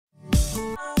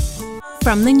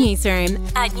From the newsroom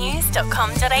at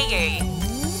news.com.au.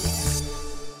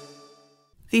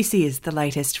 This is the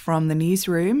latest from the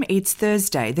newsroom. It's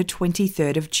Thursday, the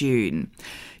 23rd of June.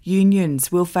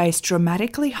 Unions will face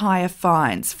dramatically higher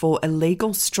fines for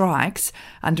illegal strikes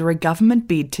under a government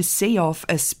bid to see off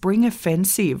a spring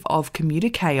offensive of commuter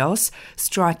chaos,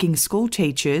 striking school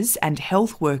teachers and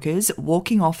health workers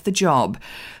walking off the job.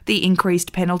 The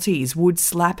increased penalties would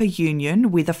slap a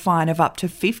union with a fine of up to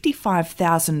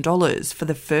 $55,000 for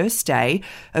the first day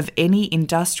of any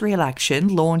industrial action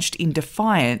launched in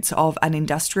defiance of an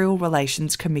Industrial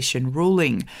Relations Commission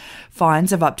ruling.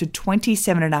 Fines of up to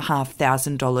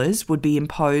 $27,500 would be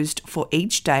imposed for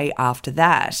each day after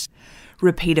that.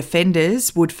 Repeat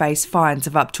offenders would face fines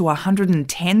of up to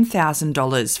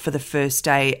 $110,000 for the first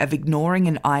day of ignoring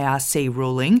an IRC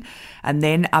ruling, and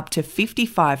then up to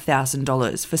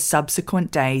 $55,000 for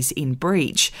subsequent days in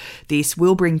breach. This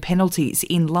will bring penalties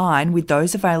in line with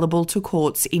those available to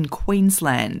courts in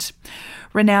Queensland.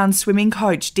 Renowned swimming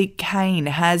coach Dick Kane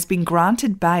has been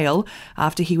granted bail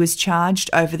after he was charged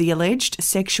over the alleged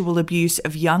sexual abuse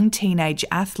of young teenage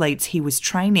athletes he was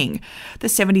training. The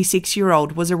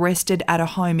 76-year-old was arrested at a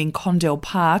home in Condell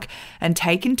Park and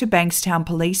taken to Bankstown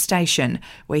Police Station,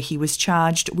 where he was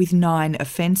charged with 9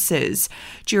 offences.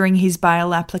 During his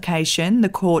bail application, the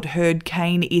court heard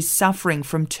Kane is suffering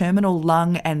from terminal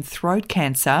lung and throat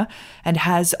cancer and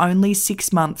has only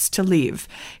 6 months to live.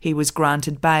 He was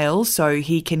granted bail so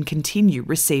he can continue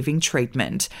receiving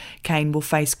treatment. Kane will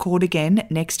face court again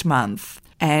next month.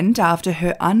 And after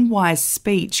her unwise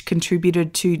speech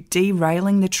contributed to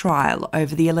derailing the trial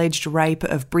over the alleged rape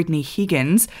of Brittany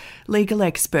Higgins, legal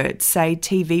experts say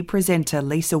TV presenter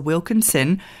Lisa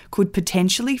Wilkinson could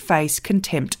potentially face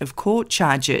contempt of court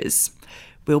charges.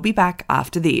 We'll be back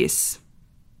after this.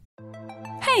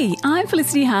 Hey, I'm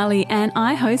Felicity Harley and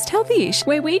I host Healthyish,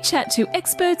 where we chat to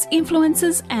experts,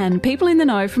 influencers and people in the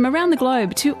know from around the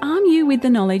globe to arm you with the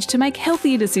knowledge to make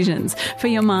healthier decisions for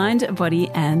your mind, body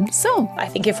and soul. I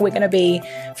think if we're going to be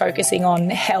focusing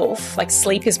on health, like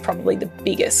sleep is probably the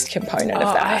biggest component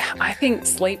of that. I think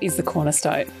sleep is the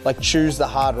cornerstone. Like choose the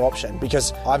harder option,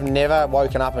 because I've never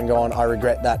woken up and gone, I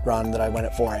regret that run that I went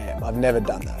at 4 a.m. I've never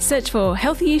done that. Search for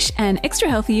Healthyish and Extra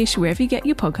Healthyish wherever you get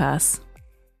your podcasts.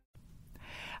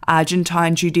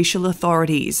 Argentine judicial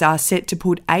authorities are set to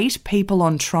put 8 people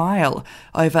on trial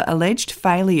over alleged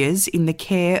failures in the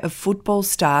care of football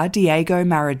star Diego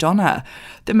Maradona.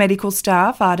 The medical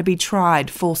staff are to be tried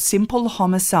for simple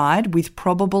homicide with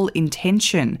probable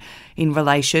intention in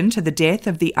relation to the death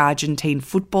of the Argentine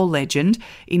football legend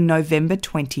in November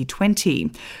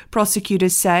 2020.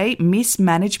 Prosecutors say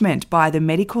mismanagement by the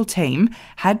medical team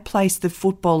had placed the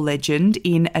football legend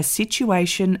in a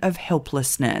situation of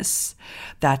helplessness.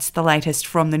 That's the latest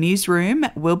from the newsroom.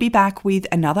 We'll be back with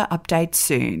another update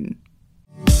soon.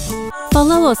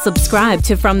 Follow or subscribe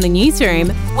to From the Newsroom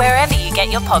wherever you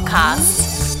get your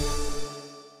podcasts.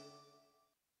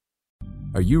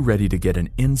 Are you ready to get an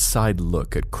inside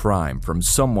look at crime from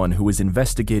someone who has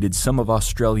investigated some of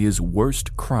Australia's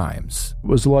worst crimes? It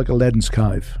was like Aladdin's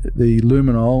Cave. The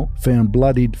luminol found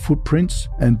bloodied footprints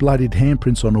and bloodied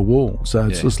handprints on a wall, so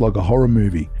it's just like a horror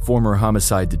movie. Former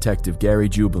homicide detective Gary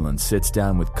Jubilant sits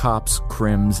down with cops,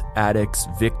 crims, addicts,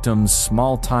 victims,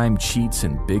 small-time cheats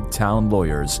and big-town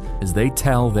lawyers as they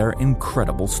tell their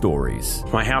incredible stories.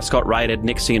 My house got raided.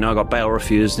 Next thing you know, I got bail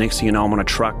refused. Next thing you know, I'm on a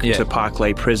truck to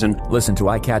Parklea Prison. Listen to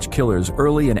I Catch Killers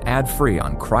early and ad-free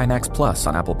on Crimex Plus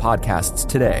on Apple Podcasts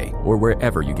today or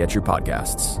wherever you get your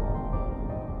podcasts.